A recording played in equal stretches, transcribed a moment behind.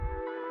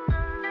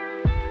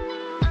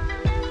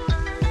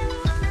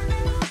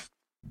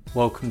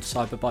Welcome to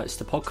Cyber Bytes,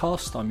 the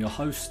podcast. I'm your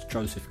host,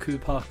 Joseph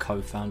Cooper,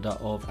 co-founder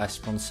of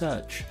Aspon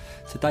Search.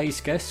 Today's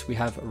guest, we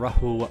have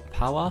Rahul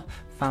Powar,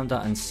 founder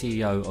and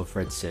CEO of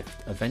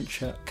Redsift, a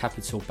venture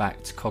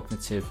capital-backed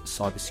cognitive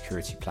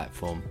cybersecurity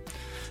platform.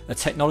 A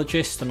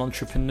technologist and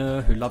entrepreneur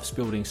who loves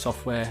building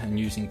software and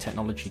using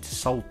technology to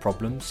solve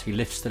problems, he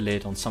lifts the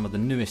lid on some of the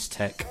newest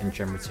tech and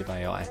generative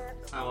AI.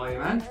 How are you,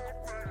 man?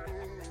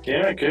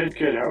 Yeah, good.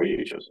 How are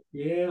you, Joseph?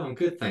 Yeah, I'm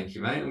good, thank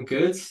you, mate. I'm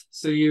good.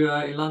 So you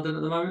in London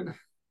at the moment?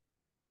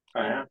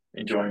 I am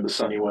enjoying the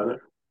sunny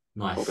weather.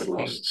 Hope Nice. it I think,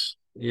 lasts.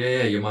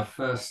 yeah, you're my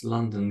first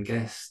London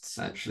guest,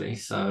 actually.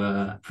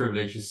 So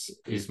privilege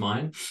is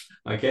mine,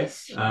 I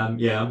guess.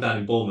 Yeah, I'm down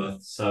in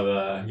Bournemouth.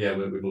 So yeah,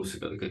 we've also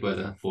got the good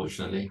weather,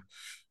 fortunately.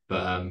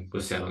 But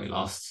we'll see how long it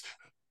lasts.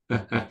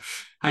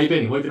 How you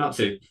been? What have you been up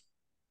to?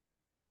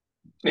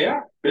 Yeah,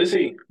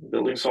 busy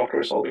building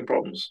software, solving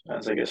problems,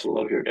 as I guess a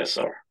lot of your guests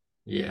are.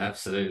 Yeah,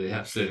 absolutely,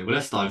 absolutely. Well,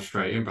 let's dive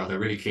straight in, brother.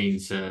 Really keen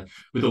to,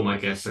 with all my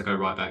guests, I go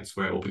right back to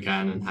where it all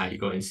began and how you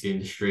got into the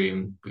industry,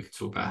 and we could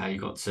talk about how you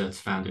got to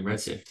founding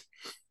Redsift.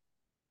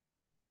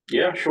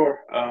 Yeah,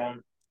 sure.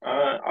 I'm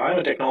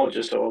a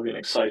technologist. I've always been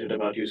excited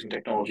about using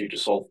technology to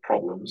solve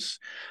problems.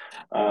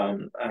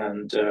 And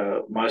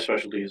my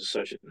specialty is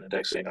search and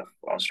indexing of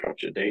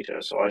unstructured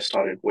data. So I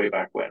started way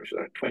back when, which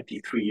was like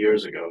 23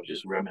 years ago,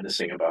 just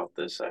reminiscing about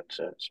this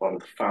as part of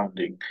the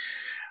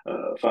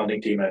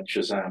founding team at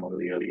Shazam, one of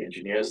the early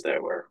engineers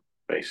there, where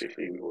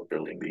basically we were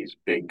building these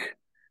big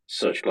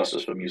search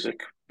clusters for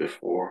music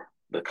before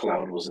the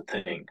cloud was a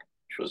thing,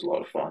 which was a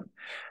lot of fun.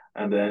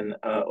 And then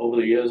over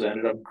the years, I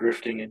ended up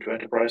drifting into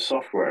enterprise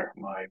software.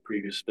 My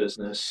previous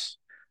business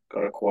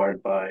got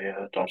acquired by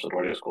Thomson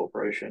Reuters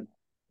Corporation,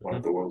 one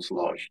of Mhm. the world's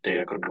large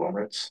data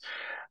conglomerates.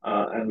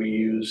 And we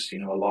used,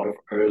 a lot of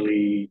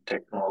early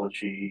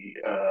technology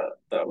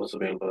that was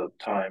available at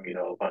the time,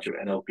 a bunch of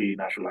NLP,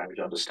 natural language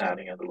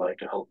understanding, and the like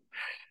to help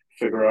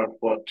figure out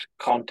what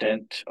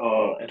content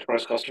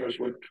enterprise customers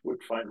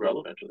would find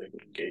relevant or they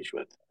would engage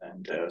with.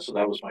 And so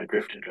that was my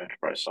drift into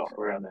enterprise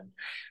software. And then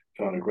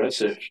founded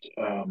Redshift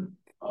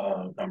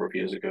a number of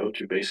years ago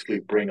to basically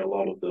bring a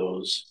lot of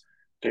those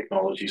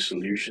technology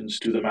solutions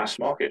to the mass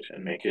market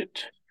and make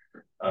it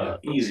Yeah.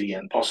 easy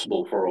and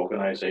possible for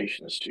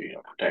organizations to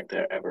protect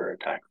their ever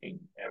attacking,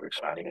 ever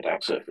expanding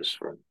attack surface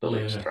from the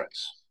latest Yeah.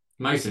 threats.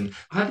 Amazing.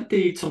 How did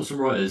the Thomson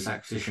Reuters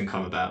acquisition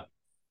come about?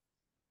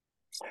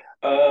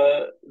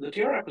 The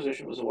TR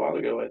acquisition was a while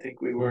ago. I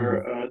think we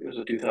were, Mm. it was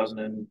a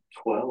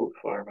 2012,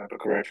 if I remember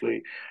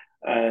correctly.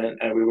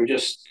 And we were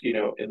just,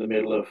 in the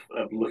middle of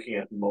looking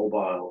at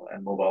mobile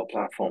and mobile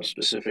platforms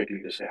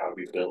specifically to say how do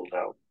we build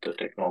out the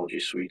technology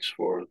suites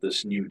for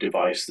this new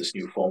device, this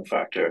new form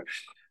factor.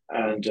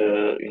 And,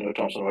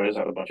 Thomson Reuters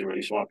had a bunch of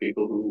really smart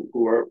people who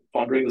were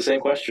pondering the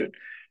same question.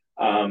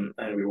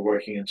 And we were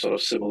working in sort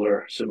of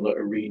similar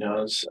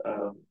arenas.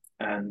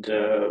 And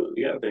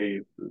yeah,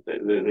 they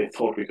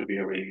thought we could be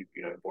a really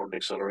important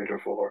accelerator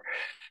for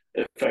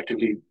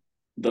effectively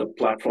the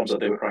platforms that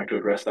they were trying to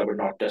address that were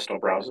not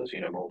desktop browsers.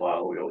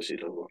 Mobile. We always see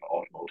it a little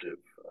automotive,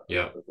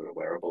 Yeah.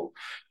 wearable.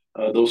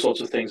 Those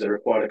sorts of things that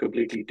required a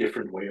completely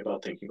different way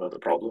about thinking about the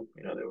problem.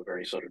 They were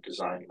very sort of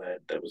design led.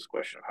 There was a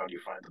question of how do you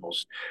find the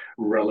most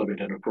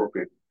relevant and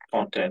appropriate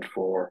content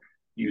for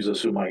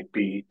users who might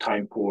be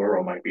time poor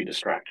or might be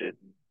distracted,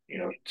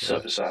 Yeah.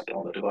 surface that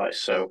on the device.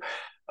 So,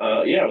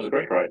 yeah, it was a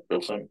great ride.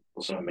 Built some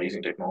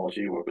amazing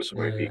technology, worked with some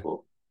great Yeah.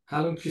 people.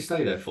 How long did you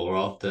stay there for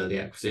after the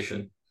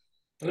acquisition?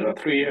 It was about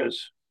 3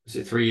 years. Was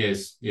it 3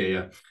 years? Yeah,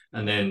 yeah.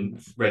 And then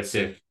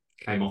Redshift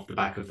came off the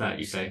back of that,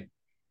 you say?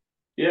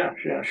 Yeah,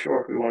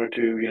 sure. We wanted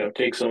to,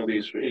 take some of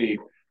these really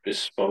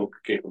bespoke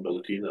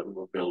capabilities that we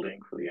were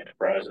building for the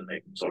enterprise and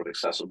make them sort of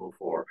accessible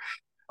for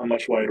a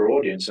much wider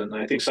audience. And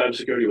I think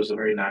cybersecurity was a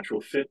very natural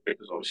fit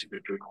because obviously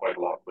we're doing quite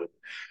a lot with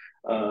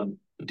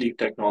deep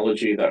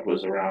technology that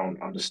was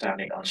around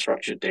understanding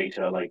unstructured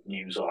data like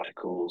news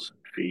articles and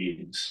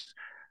feeds.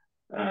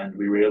 And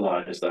we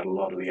realized that a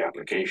lot of the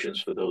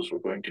applications for those were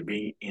going to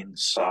be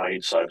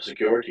inside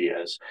cybersecurity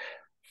as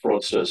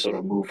fraudsters sort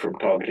of moved from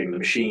targeting the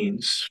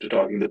machines to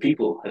targeting the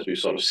people, as we've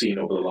sort of seen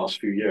over the last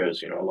few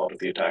years. A lot of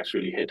the attacks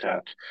really hit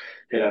at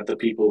the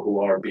people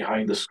who are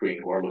behind the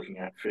screen, who are looking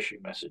at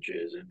phishing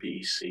messages and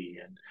BEC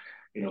and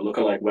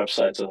lookalike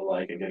websites and the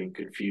like, and getting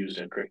confused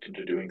and tricked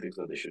into doing things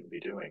that they shouldn't be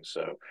doing.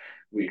 So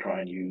we try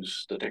and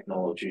use the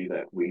technology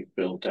that we've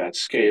built at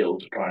scale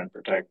to try and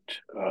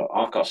protect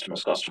our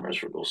customers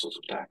from those sorts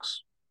of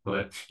attacks.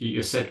 But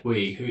you said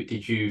we. Who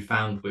did you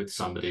found with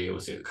somebody, or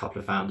was it a couple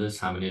of founders?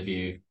 How many of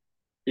you?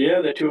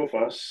 Yeah, the two of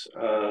us,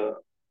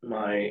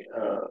 my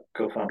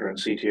co-founder and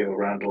CTO,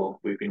 Randall,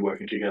 we've been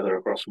working together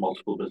across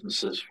multiple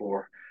businesses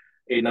for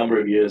a number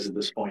of years at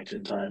this point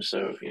in time.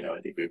 So,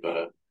 I think we've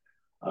got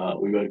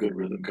a good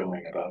rhythm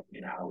going about,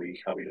 how we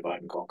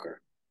divide and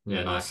conquer.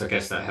 Yeah, nice. I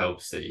guess that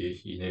helps that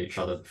you knew each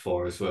other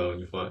before as well,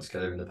 and you've worked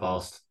together in the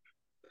past.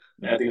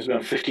 Yeah, I think it's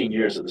been 15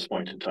 years at this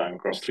point in time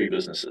across three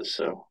businesses.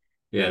 So,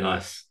 Yeah,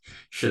 nice.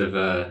 Should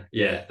have.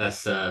 Yeah,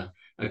 that's a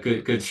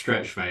good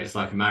stretch, mate. It's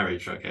like a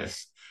marriage, I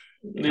guess.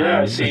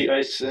 Yeah,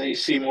 I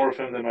see more of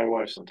him than my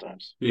wife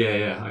sometimes. Yeah,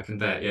 yeah, I can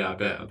bet. Yeah,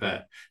 I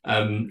bet.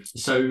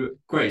 So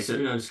great. So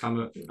Uno's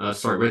come,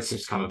 sorry,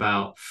 Redsift's come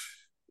about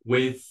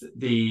with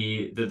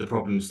the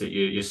problems that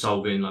you're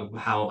solving. Like,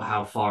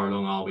 how far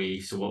along are we?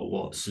 So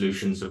what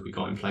solutions have we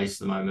got in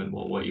place at the moment?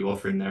 What are you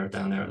offering there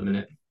down there at the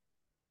minute?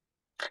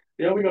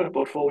 Yeah, we got a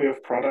portfolio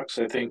of products.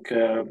 I think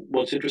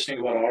what's interesting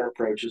about our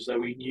approach is that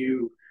we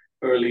knew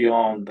early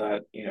on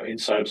that in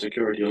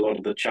cybersecurity a lot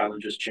of the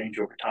challenges change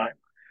over time.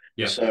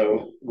 Yeah.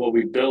 So what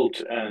we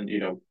built, and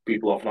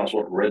people often ask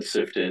what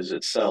Redshift is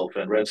itself,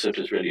 and Redshift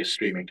is really a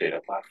streaming data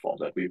platform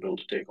that we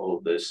built to take all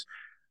of this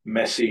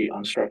messy,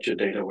 unstructured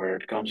data where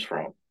it comes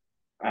from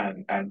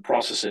and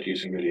process it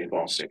using really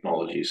advanced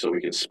technology, so we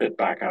can spit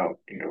back out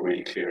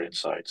really clear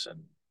insights and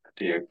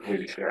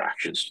really clear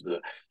actions to the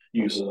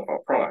users of our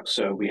products.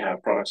 So we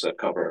have products that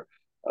cover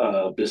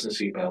business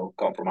email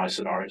compromise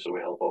scenarios, so we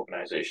help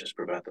organizations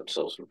prevent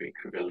themselves from being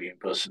trivially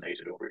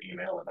impersonated over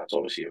email, and that's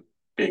obviously a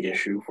big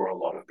issue for a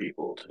lot of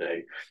people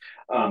today.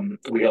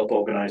 We help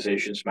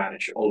organizations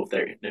manage all of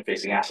their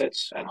internet-facing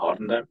assets and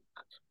harden them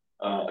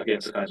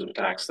against the kinds of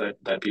attacks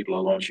that people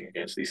are launching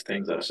against these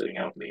things that are sitting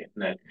out on the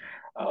internet.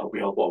 We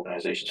help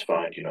organizations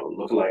find,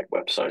 lookalike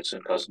websites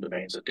and custom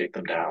domains that take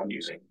them down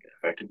using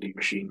effectively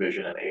machine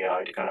vision and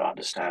AI to kind of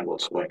understand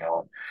what's going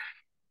on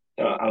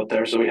out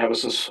there. So we have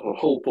a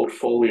whole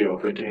portfolio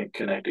of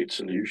interconnected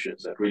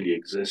solutions that really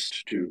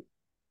exist to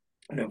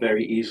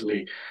very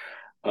easily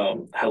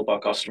help our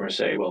customers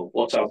say, well,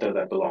 what's out there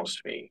that belongs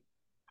to me?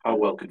 How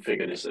well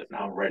configured is it, and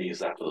how ready is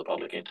that for the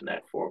public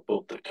internet for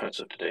both the threats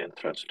of today and the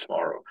threats of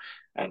tomorrow?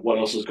 And what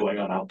else is going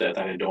on out there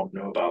that I don't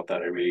know about,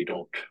 that I really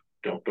don't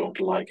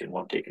like and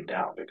want taken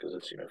down, because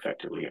it's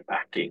effectively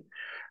impacting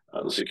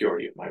the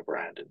security of my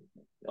brand and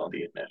on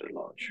the internet at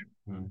large.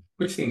 Mm.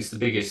 Which thing's the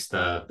biggest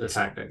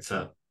attack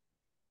vector?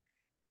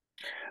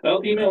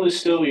 Well, email is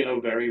still, Yeah,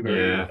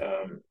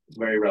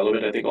 very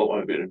relevant. I think I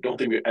don't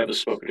think we've ever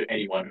spoken to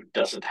anyone who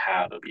doesn't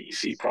have a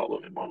BEC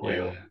problem in yeah. one way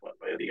or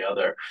the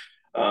other.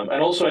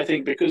 And also, I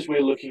think because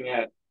we're looking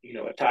at,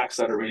 attacks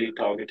that are really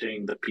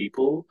targeting the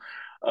people,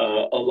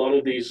 a lot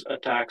of these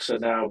attacks are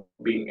now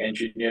being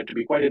engineered to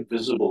be quite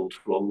invisible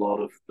to a lot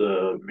of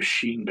the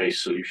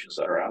machine-based solutions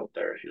that are out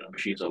there.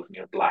 Machines are looking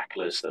at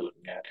blacklists, they're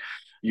looking at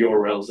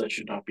URLs that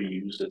should not be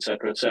used, et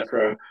cetera, et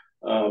cetera.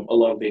 A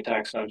lot of the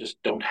attacks now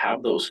just don't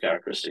have those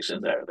characteristics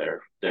in there.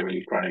 They're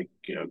really trying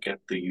to get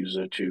the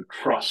user to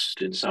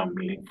trust in some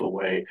meaningful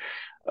way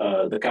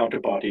the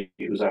counterparty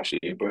who's actually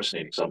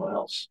impersonating someone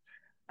else.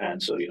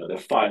 And so they're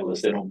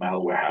fileless. They don't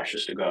malware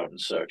hashes to go out and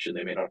search, and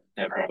they may not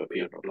never have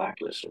appeared on a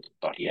blacklist, or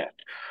not yet.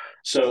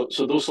 So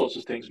those sorts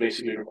of things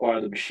basically require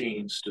the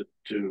machines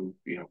to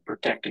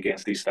protect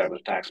against these type of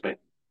attacks by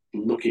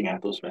looking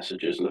at those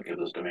messages, looking at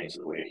those domains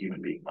the way a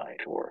human being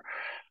might, or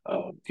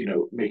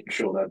making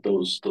sure that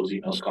those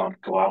emails can't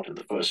go out in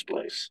the first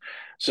place.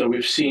 So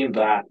we've seen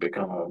that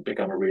become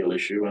a real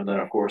issue, and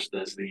then of course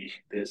there's the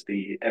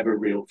ever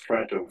real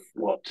threat of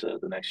what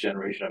the next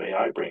generation of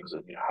AI brings,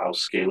 and how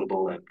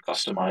scalable and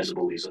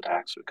customizable these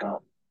attacks become.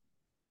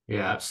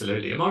 Yeah,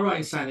 absolutely. Am I right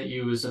in saying that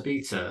you was a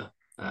beta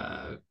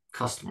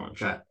customer on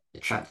Chat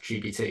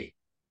GPT?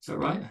 Is that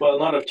right? Well,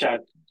 not of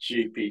Chat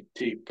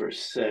GPT per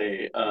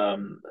se.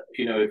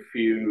 If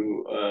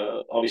you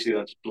obviously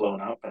that's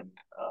blown up, and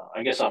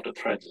I guess after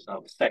Threads is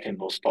now the second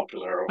most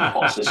popular or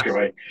fastest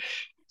growing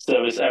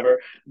service ever.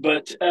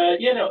 But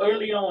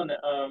early on,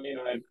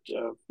 I've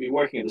been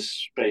working in this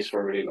space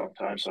for a really long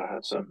time, so I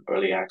had some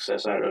early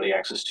access. I had early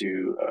access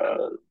to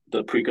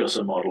the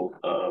precursor model,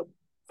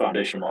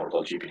 foundation model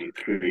called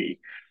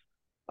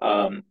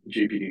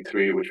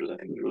GPT-3, which was I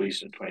think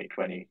released in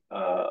 2020.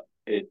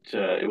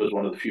 It was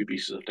one of the few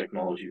pieces of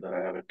technology that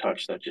I ever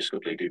touched that just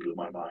completely blew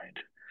my mind.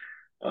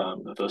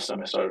 The first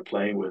time I started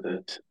playing with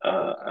it,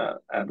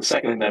 and the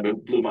second thing that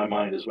blew my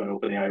mind is when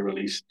OpenAI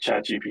released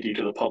ChatGPT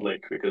to the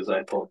public, because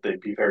I thought they'd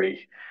be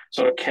very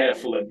sort of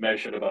careful and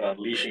measured about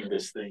unleashing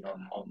this thing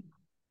on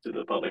to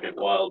the public at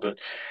wild. But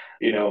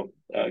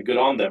good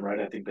on them, right?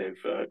 I think they've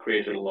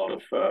created a lot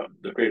of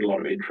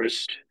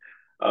interest.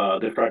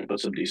 They've tried to put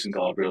some decent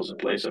guardrails in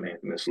place. I mean, I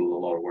think there's still a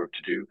lot of work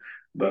to do,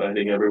 but I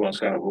think everyone's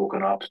kind of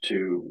woken up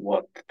to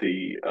what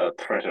the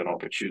threat and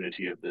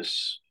opportunity of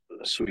this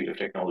suite of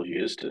technology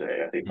is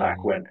today. I think back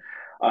Mm. when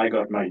I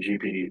got my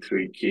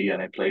GPT-3 key and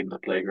I played in the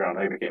playground,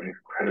 I became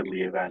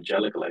incredibly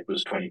evangelical. Like it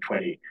was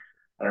 2020.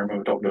 And I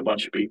remember talking to a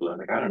bunch of people, and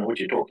like, I don't know what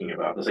you're talking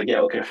about. I was like,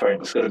 yeah, okay, fine.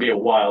 It's going to be a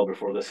while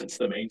before this hits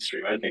the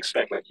mainstream. I didn't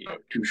expect, like,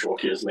 2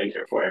 short years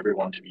later for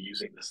everyone to be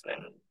using this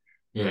thing.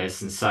 Yeah,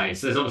 it's insane.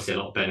 So there's obviously a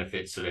lot of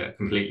benefits to it. I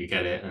completely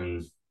get it,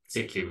 and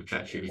particularly with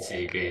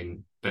ChatGPT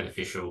being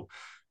beneficial.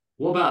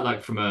 What about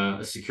like from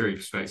a security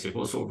perspective?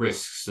 What sort of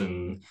risks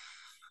and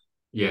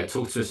yeah,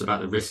 talk to us about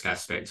the risk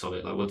aspects of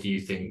it. Like, what do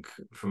you think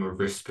from a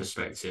risk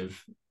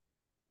perspective?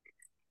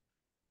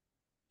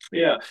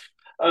 Yeah.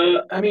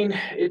 I mean,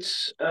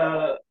 it's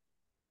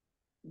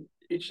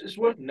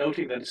worth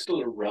noting that it's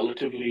still a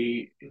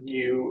relatively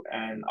new,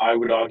 and I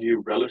would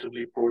argue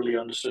relatively poorly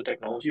understood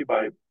technology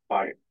by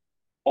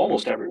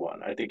almost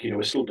everyone. I think, we're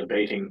Mm. still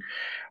debating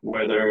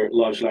whether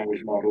large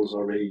language models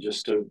are really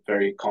just a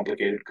very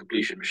complicated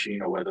completion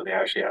machine or whether they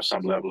actually have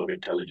some level of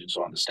intelligence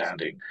or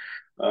understanding.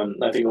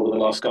 I think over the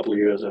last couple of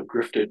years, I've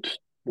drifted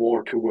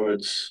more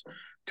towards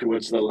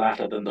the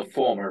latter than the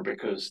former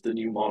because the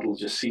new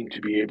models just seem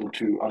to be able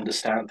to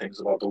understand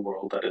things about the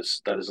world that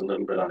is a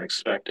little bit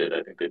unexpected.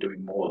 I think they're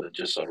doing more than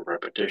just sort of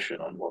repetition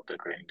on what the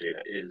training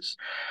data is.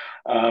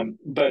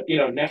 But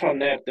net on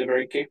net, they're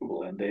very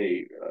capable, and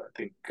they I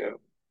think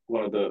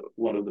one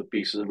of the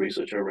pieces of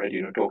research I read,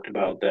 talked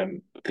about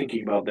them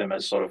thinking about them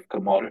as sort of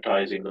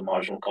commoditizing the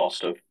marginal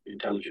cost of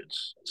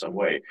intelligence in some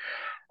way,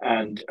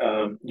 and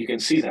you can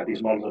see that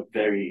these models are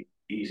very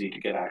easy to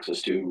get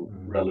access to,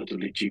 Mm.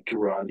 relatively cheap to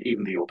run.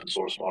 Even the open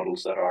source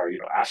models that are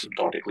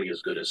asymptotically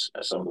as good as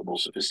some of the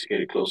most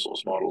sophisticated closed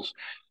source models.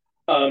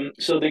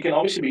 So they can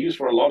obviously be used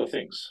for a lot of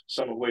things,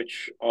 some of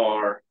which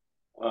are,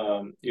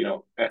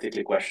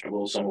 ethically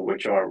questionable, some of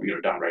which are,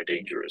 downright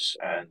dangerous.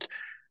 And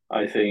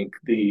I think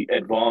the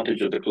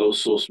advantage of the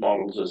closed source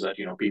models is that,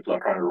 people are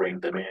trying to rein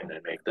them in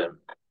and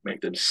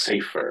make them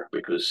safer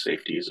because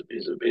safety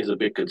is a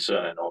big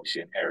concern and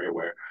obviously an area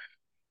where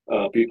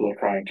people are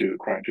trying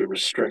to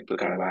restrict the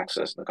kind of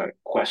access and the kind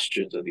of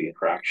questions and the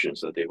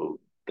interactions that they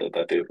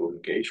will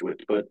engage with.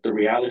 But the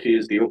reality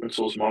is the open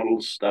source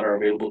models that are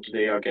available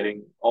today are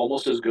getting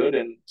almost as good,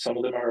 and some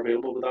of them are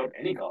available without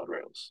any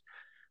guardrails.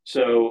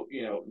 So,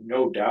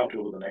 no doubt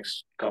over the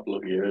next couple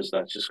of years,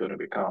 that's just going to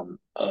become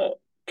a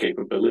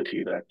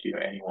capability that,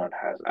 anyone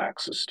has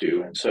access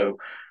to. And so you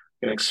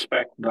can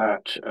expect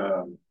that,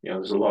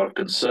 there's a lot of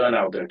concern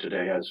out there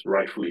today, as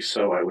rightfully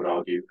so, I would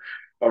argue,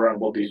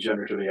 around what these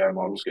generative AI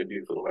models can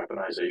do for the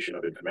weaponization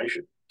of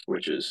information,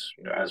 which is,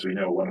 as we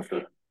know, one of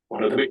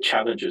the big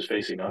challenges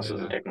facing us as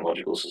a Yeah.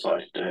 technological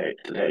society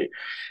today.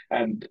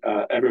 And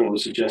everyone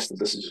would suggest that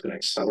this is just going to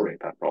accelerate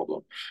that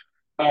problem.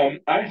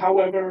 I,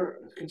 however,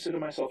 consider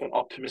myself an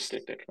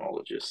optimistic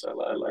technologist.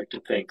 I like to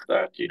think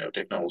that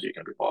technology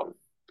can be part of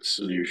the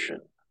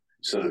solution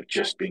instead of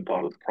just being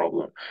part of the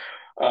problem.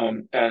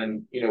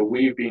 And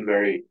we've been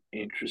very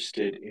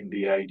interested in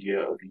the idea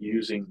of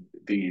using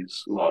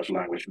these large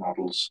language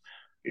models,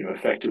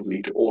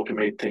 effectively to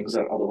automate things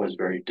that are otherwise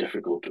very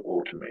difficult to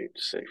automate Mm.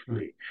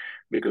 safely,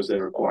 because they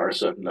require a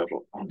certain level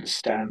of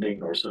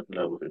understanding or a certain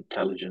level of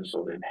intelligence,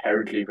 or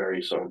inherently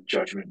very sort of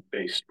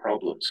judgment-based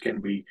problems.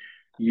 Can we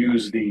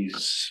use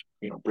these,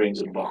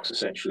 brains in a box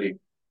essentially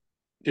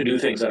to do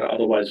things that are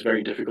otherwise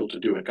very difficult to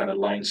do at kind of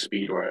line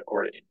speed or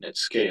at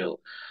scale?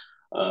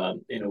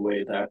 In a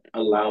way that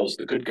allows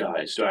the good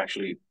guys to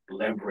actually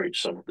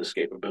leverage some of this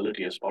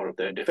capability as part of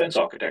their defense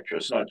architecture.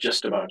 It's not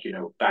just about,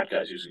 bad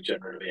guys using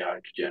generative AI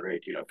to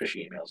generate,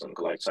 phishing emails and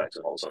lookalike sites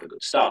and all this other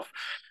good stuff,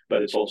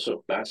 but it's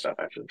also bad stuff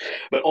actually,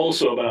 but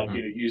also about,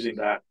 Mhm. using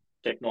that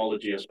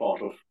technology as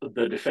part of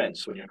the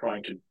defense when you're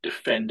trying to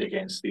defend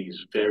against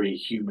these very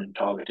human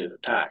targeted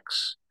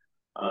attacks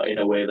in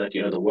a way that,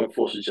 the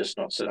workforce is just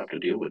not set up to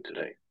deal with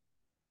today.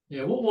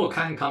 Yeah, what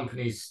can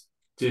companies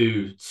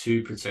do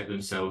to protect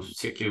themselves,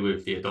 particularly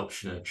with the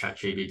adoption of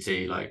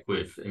ChatGPT, like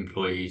with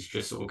employees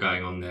just sort of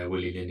going on there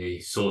willy-nilly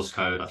source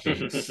code? I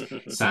think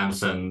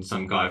Samsung,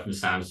 some guy from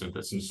Samsung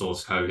put some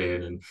source code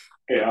in, and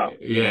Yeah,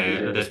 he yeah,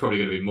 did. there's probably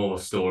going to be more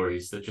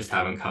stories that just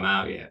haven't come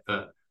out yet.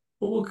 But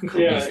what can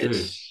Yeah,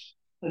 companies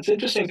do? it's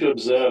interesting to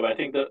observe. I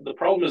think the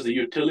problem is the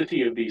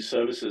utility of these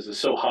services is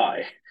so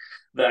high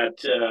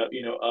that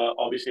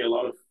obviously a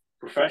lot of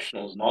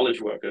professionals, knowledge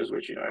workers,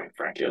 which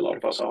frankly a lot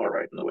of us are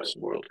right in the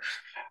Western world,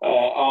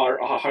 are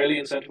highly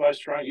incentivized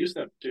to try and use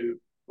them to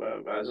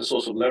as a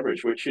source of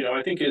leverage, which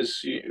I think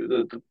is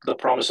the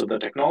promise of the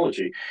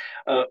technology.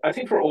 I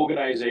think for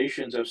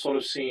organizations, I've sort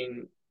of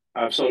seen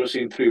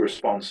three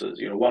responses.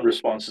 One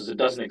response is it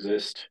doesn't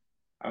exist.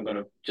 I'm going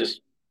to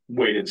just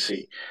wait and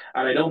see.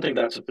 And I don't think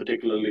that's a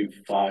particularly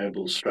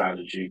viable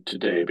strategy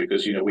today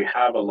because, we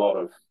have a lot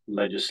of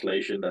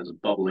legislation that's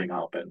bubbling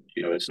up and,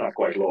 it's not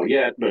quite law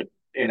yet, but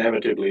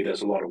inevitably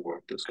there's a lot of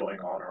work that's going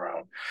on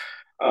around,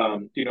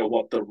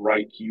 what the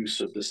right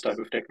use of this type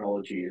of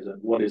technology is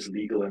and what is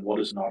legal and what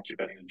is not,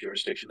 depending on the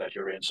jurisdiction that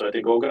you're in. So I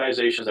think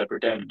organizations that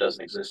pretend it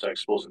doesn't exist are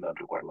exposing them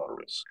to quite a lot of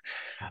risk.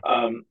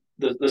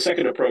 The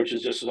second approach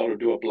is just to sort of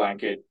do a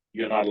blanket.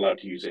 You're not allowed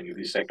to use any of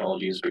these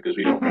technologies because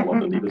we don't know what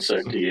the legal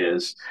certainty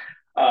is.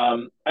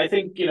 I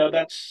think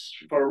that's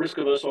for a risk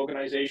averse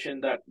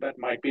organization that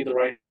might be the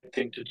right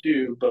thing to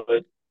do,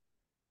 but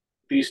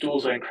these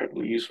tools are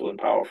incredibly useful and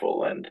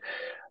powerful, and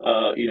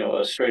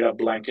a straight up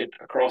blanket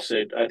across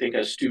it, I think,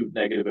 has two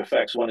negative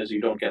effects. One is you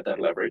don't get that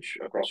leverage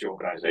across your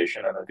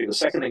organization, and I think the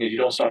second thing is you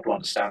don't start to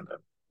understand them.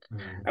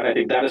 Mm. And I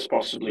think that is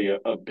possibly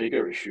a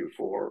bigger issue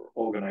for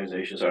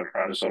organizations that are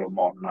trying to sort of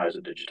modernize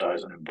and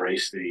digitize and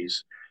embrace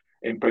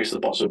the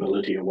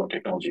possibility of what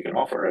technology can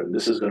offer. And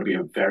this is going to be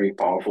a very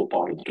powerful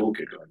part of the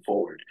toolkit going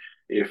forward.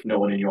 If no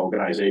one in your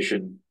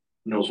organization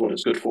knows what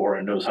it's good for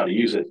and knows how to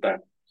use it,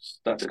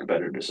 that's a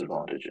competitive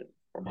disadvantage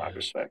from my Yeah.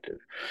 perspective.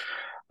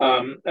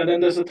 And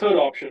then there's a third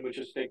option, which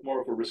is to take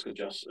more of a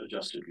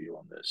adjusted view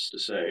on this, to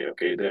say,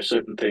 okay, there are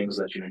certain things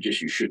that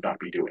just you should not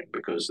be doing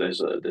because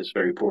there's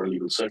very poor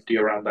legal certainty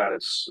around that.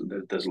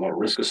 There's a lot of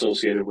risk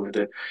associated with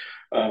it,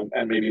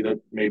 and maybe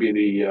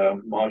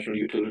the marginal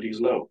utility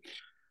is low.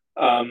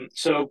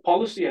 So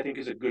policy, I think,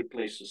 is a good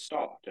place to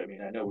start. I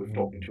mean, I know we've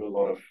talked to a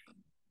lot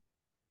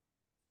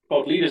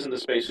of leaders in the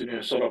space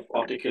who sort of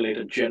articulate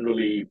a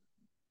generally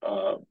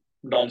uh,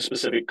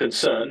 non-specific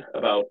concern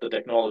about the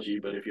technology,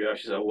 but if you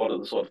actually say, what are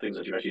the sort of things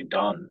that you've actually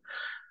done?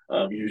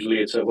 Usually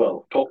it's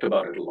talked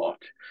about it a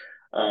lot.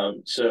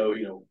 So,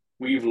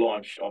 we've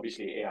launched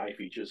obviously AI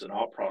features in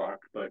our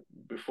product, but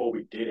before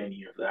we did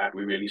any of that,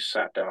 we really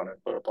sat down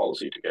and put a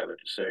policy together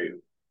to say,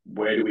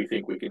 where do we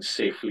think we can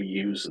safely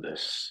use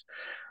this?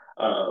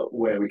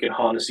 Where we can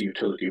harness the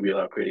utility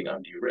without creating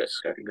undue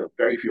risk. I think that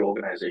very few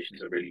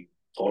organizations have really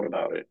thought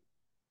about it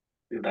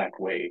in that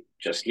way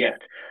just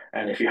yet.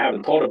 And if you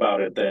haven't thought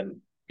about it, then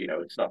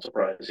it's not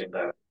surprising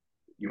that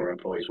your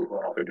employees will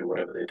run off and do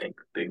whatever they think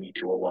they need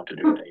to or want to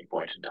do at any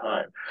point in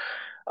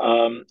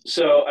time.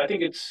 So I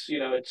think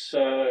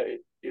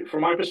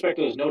from my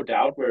perspective, there's no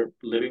doubt we're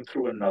living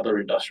through another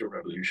industrial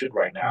revolution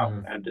right now,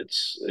 Mm-hmm. and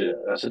it's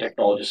as a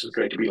technologist, it's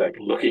great to be like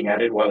looking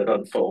at it while it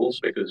unfolds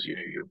because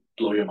you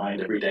blow your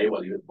mind every day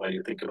while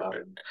you think about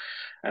it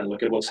and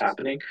look at what's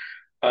happening.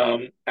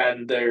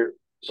 And there's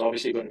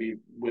obviously going to be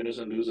winners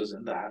and losers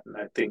in that, and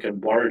I think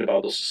I'm worried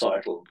about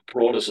the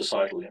broader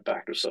societal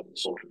impact of some of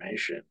this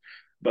automation.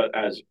 But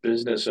as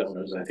business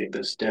owners, I think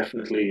there's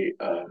definitely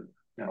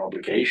an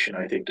obligation,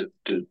 I think,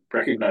 to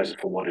recognize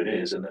it for what it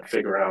is and then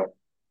figure out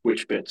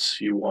which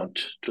bits you want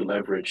to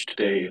leverage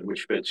today and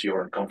which bits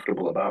you're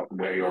uncomfortable about and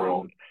where your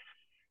own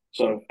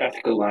sort of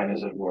ethical line,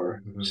 as it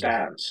were, Mm-hmm.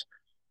 stands.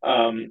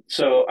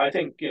 So I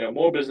think,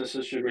 more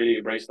businesses should really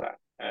embrace that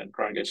and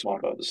try and get smart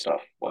about this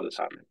stuff while it's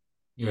happening.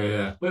 Yeah,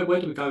 yeah.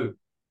 Where do we go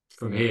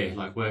from here?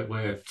 Like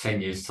where 10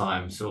 years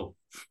time, sort of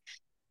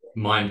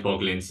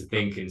mind-boggling to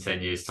think in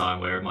 10 years time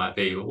where it might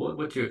be. But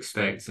what do you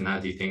expect, and how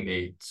do you think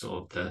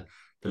the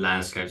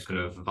landscape's going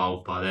to have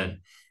evolved by then?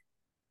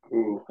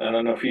 Ooh, I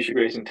don't know if you should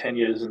race in 10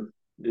 years and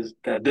is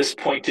at this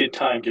point in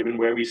time, given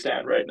where we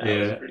stand right now,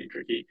 is Yeah, pretty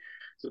tricky.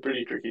 It's a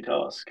pretty tricky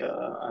task.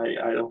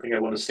 I don't think I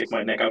want to stick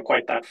my neck out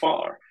quite that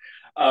far.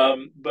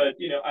 But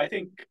I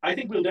think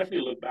we'll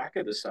definitely look back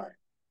at this time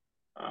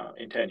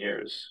in 10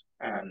 years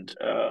and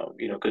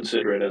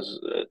consider it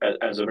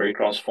as a very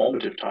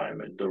transformative time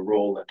and the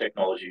role that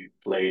technology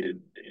played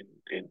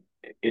in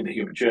in the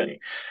human journey.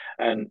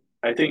 And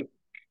I think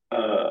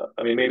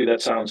I mean, maybe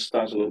that sounds a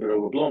little bit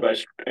overblown, but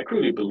I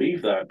truly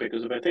believe that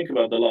because if I think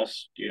about the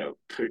last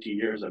 30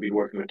 years I've been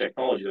working with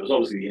technology, there was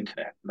obviously the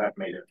internet, and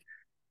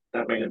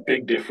that made a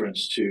big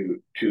difference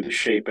to the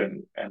shape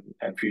and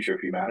future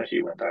of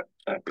humanity when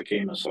that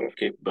became a sort of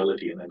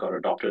capability and then got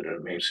adopted at a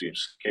mainstream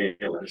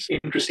scale. And it's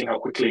interesting how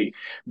quickly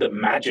the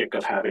magic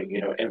of having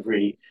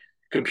every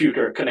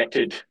computer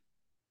connected,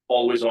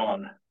 always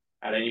on,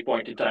 at any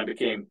point in time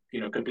became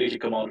completely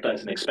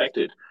commoditized and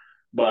expected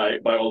by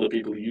all the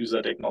people who use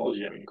that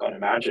technology. I mean, you can't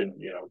imagine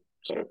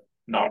sort of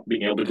not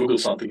being able to Google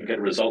something and get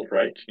a result,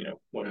 right?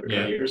 Whatever,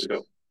 20 yeah, years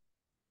ago.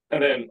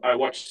 And then I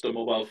watched the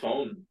mobile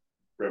phone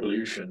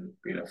revolution,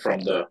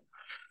 from the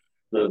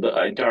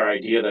entire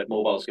idea that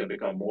mobile is going to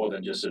become more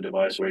than just a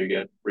device where you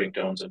get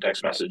ringtones and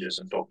text messages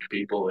and talk to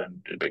people, and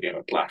it became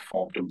a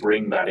platform to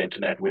bring that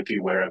internet with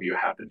you wherever you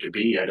happen to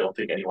be. I don't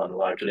think anyone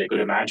alive today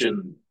could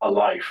imagine a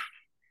life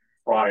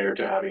prior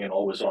to having an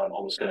always on,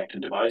 always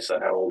connected device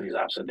that had all these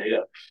apps and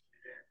data.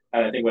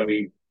 And I think when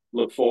we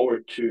look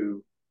forward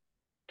to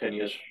 10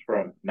 years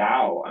from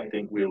now, I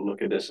think we'll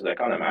look at this as I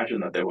can't imagine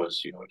that there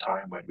was, a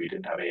time when we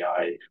didn't have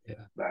AI yeah.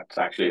 that's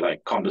actually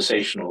like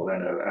conversational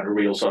and a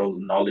real sort of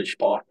knowledge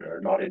partner,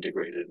 not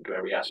integrated into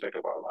every aspect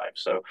of our life.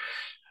 So,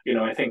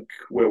 I think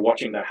we're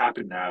watching that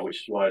happen now, which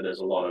is why there's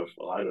a lot of,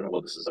 well, I don't know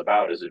what this is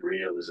about. Is it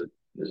real? Is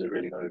it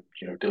really going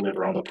to,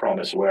 deliver on the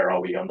promise? Where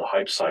are we on the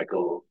hype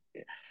cycle?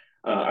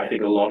 I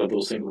think a lot of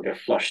those things will get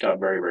flushed out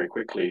very, very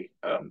quickly.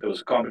 There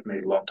was a comment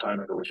made a long time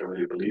ago, which I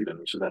really believe in,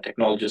 which is that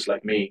technologists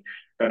like me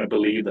kind of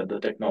believe that the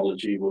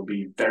technology will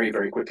be very,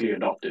 very quickly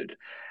adopted.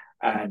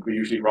 And we're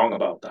usually wrong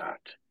about that.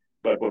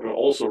 But what we're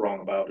also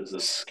wrong about is the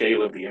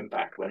scale of the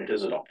impact when it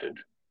is adopted,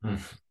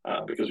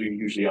 Mm. because we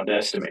usually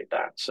underestimate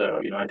that.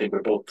 So, I think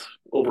we're both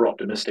over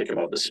optimistic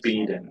about the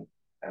speed and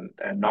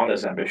not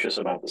as ambitious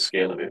about the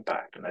scale of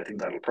impact. And I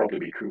think that'll probably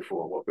be true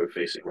for what we're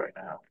facing right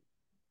now.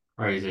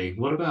 Crazy.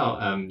 What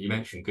about you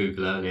mentioned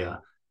Google earlier,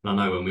 and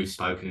I know when we've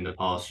spoken in the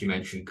past, you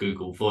mentioned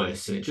Google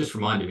Voice, and it just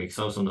reminded me because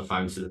I was on the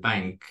phone to the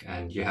bank,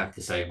 and you have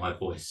to say my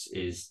voice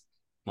is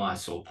my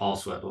sort of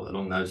password or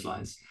along those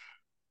lines.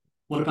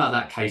 What about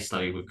that case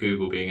study with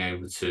Google being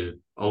able to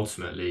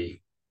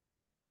ultimately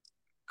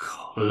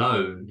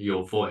clone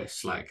your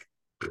voice? Like,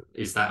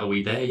 are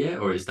we there yet,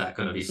 or is that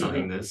going to be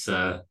something Mm-hmm.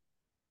 that's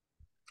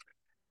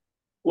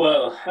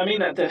Well, I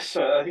mean, I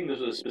think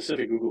there's a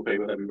specific Google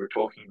paper that we were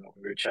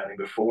chatting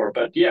before.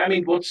 But yeah, I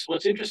mean,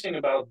 what's interesting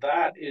about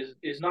that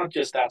is not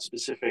just that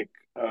specific,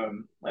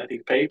 I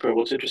think, paper.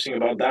 What's interesting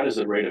about that is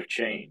the rate of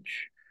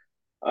change.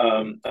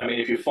 I mean,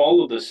 if you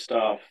follow this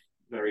stuff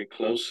very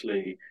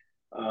closely,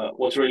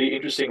 what's really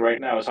interesting right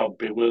now is how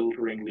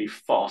bewilderingly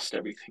fast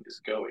everything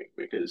is going.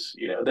 Because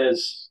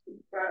there's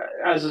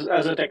as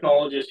a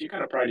technologist, you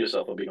kind of pride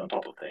yourself on being on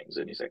top of things,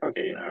 and you say,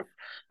 okay,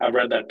 I've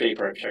read that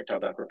paper, I've checked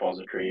out that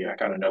repository, I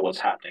kind of know what's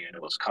happening, I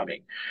know what's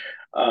coming.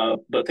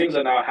 But things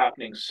are now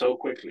happening so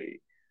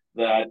quickly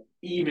that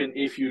even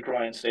if you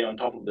try and stay on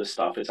top of this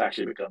stuff, it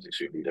actually becomes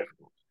extremely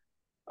difficult.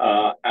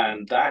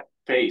 And that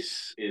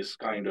pace is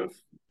kind of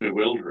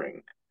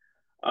bewildering.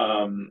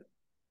 Um,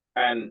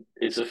 and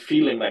it's a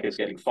feeling like it's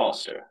getting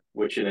faster,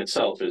 which in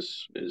itself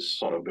is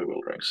sort of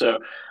bewildering. So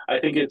I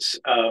think it's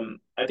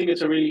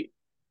a really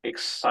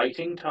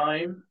exciting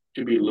time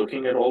to be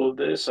looking at all of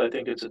this. I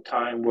think it's a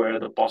time where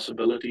the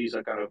possibilities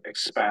are kind of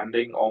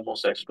expanding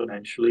almost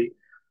exponentially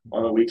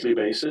on a weekly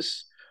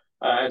basis.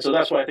 And so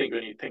that's why I think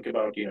when you think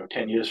about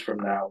 10 years from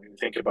now, when you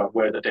think about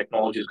where the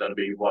technology is going to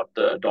be, what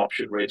the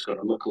adoption rate is going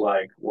to look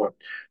like, what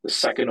the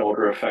second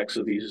order effects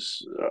of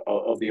these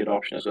of the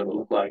adoption is going to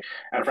look like,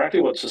 and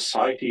frankly, what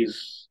society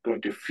is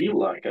going to feel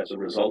like as a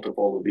result of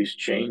all of these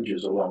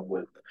changes, along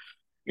with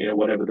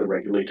whatever the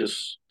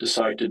regulators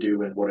decide to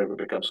do and whatever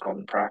becomes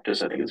common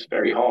practice. I think it's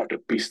very hard to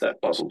piece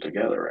that puzzle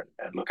together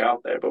and look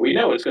out there. But we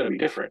know it's going to be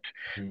different.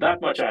 Mm.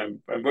 That much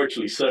I'm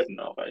virtually certain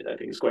of. I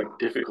think it's quite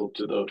difficult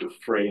to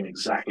frame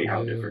exactly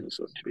how Yeah. different it's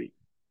going to be.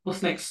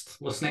 What's next?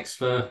 What's next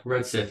for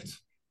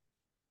Redshift?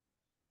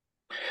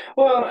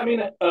 Well, I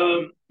mean,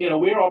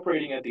 we're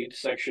operating at the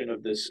intersection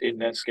of this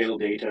internet scale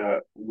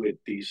data with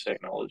these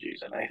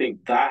technologies, and I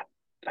think that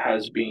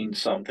has been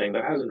something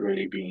that hasn't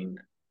really been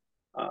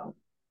um,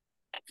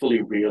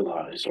 fully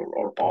realized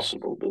or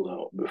possible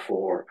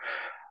before.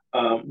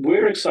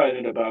 We're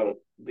excited about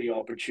the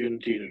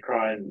opportunity to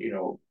try and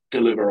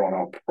deliver on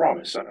our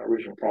promise. And our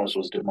original promise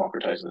was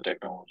democratizing the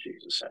technology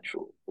is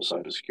essential for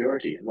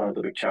cybersecurity. And one of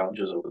the big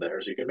challenges over there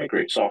is you can make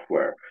great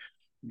software,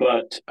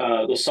 but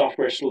the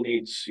software still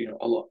needs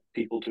a lot of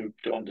people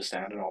to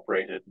understand and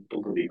operate it, and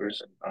build the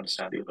levers and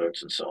understand the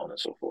alerts and so on and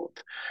so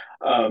forth.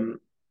 Um,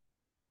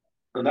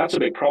 and that's a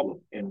big problem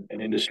in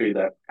an industry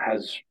that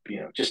has,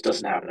 just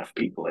doesn't have enough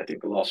people. I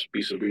think the last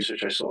piece of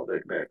research I saw,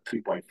 there are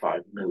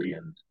 3.5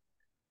 million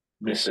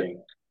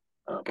missing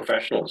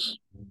professionals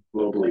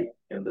globally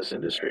in this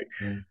industry.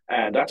 Mm.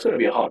 And that's going to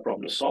be a hard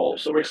problem to solve.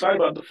 So we're excited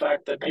about the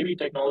fact that maybe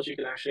technology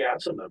can actually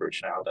add some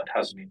leverage now that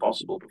hasn't been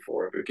possible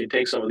before. If we can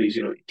take some of these,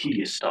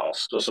 tedious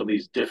tasks or some of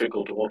these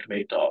difficult to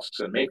automate tasks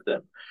and make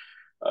them,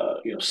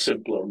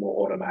 simpler,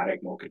 more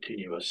automatic, more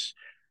continuous,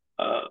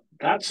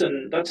 that's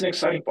an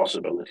exciting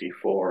possibility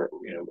for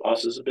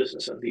us as a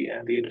business and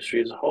the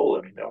industry as a whole.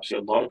 I mean, obviously,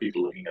 a lot of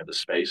people looking at the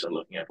space and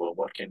looking at, well,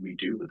 what can we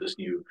do with this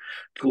new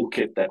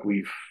toolkit that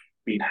we've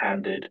been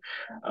handed,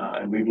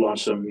 and we've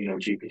launched some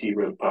GPT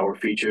real power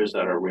features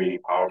that are really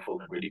powerful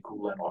and really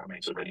cool and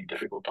automate some really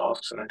difficult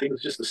tasks. And I think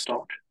it's just the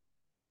start.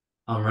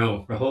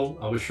 Unreal.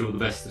 Rahul, I wish you all the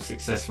best of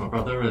success, my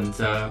brother, and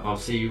I'll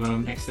see you when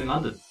I'm next in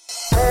London.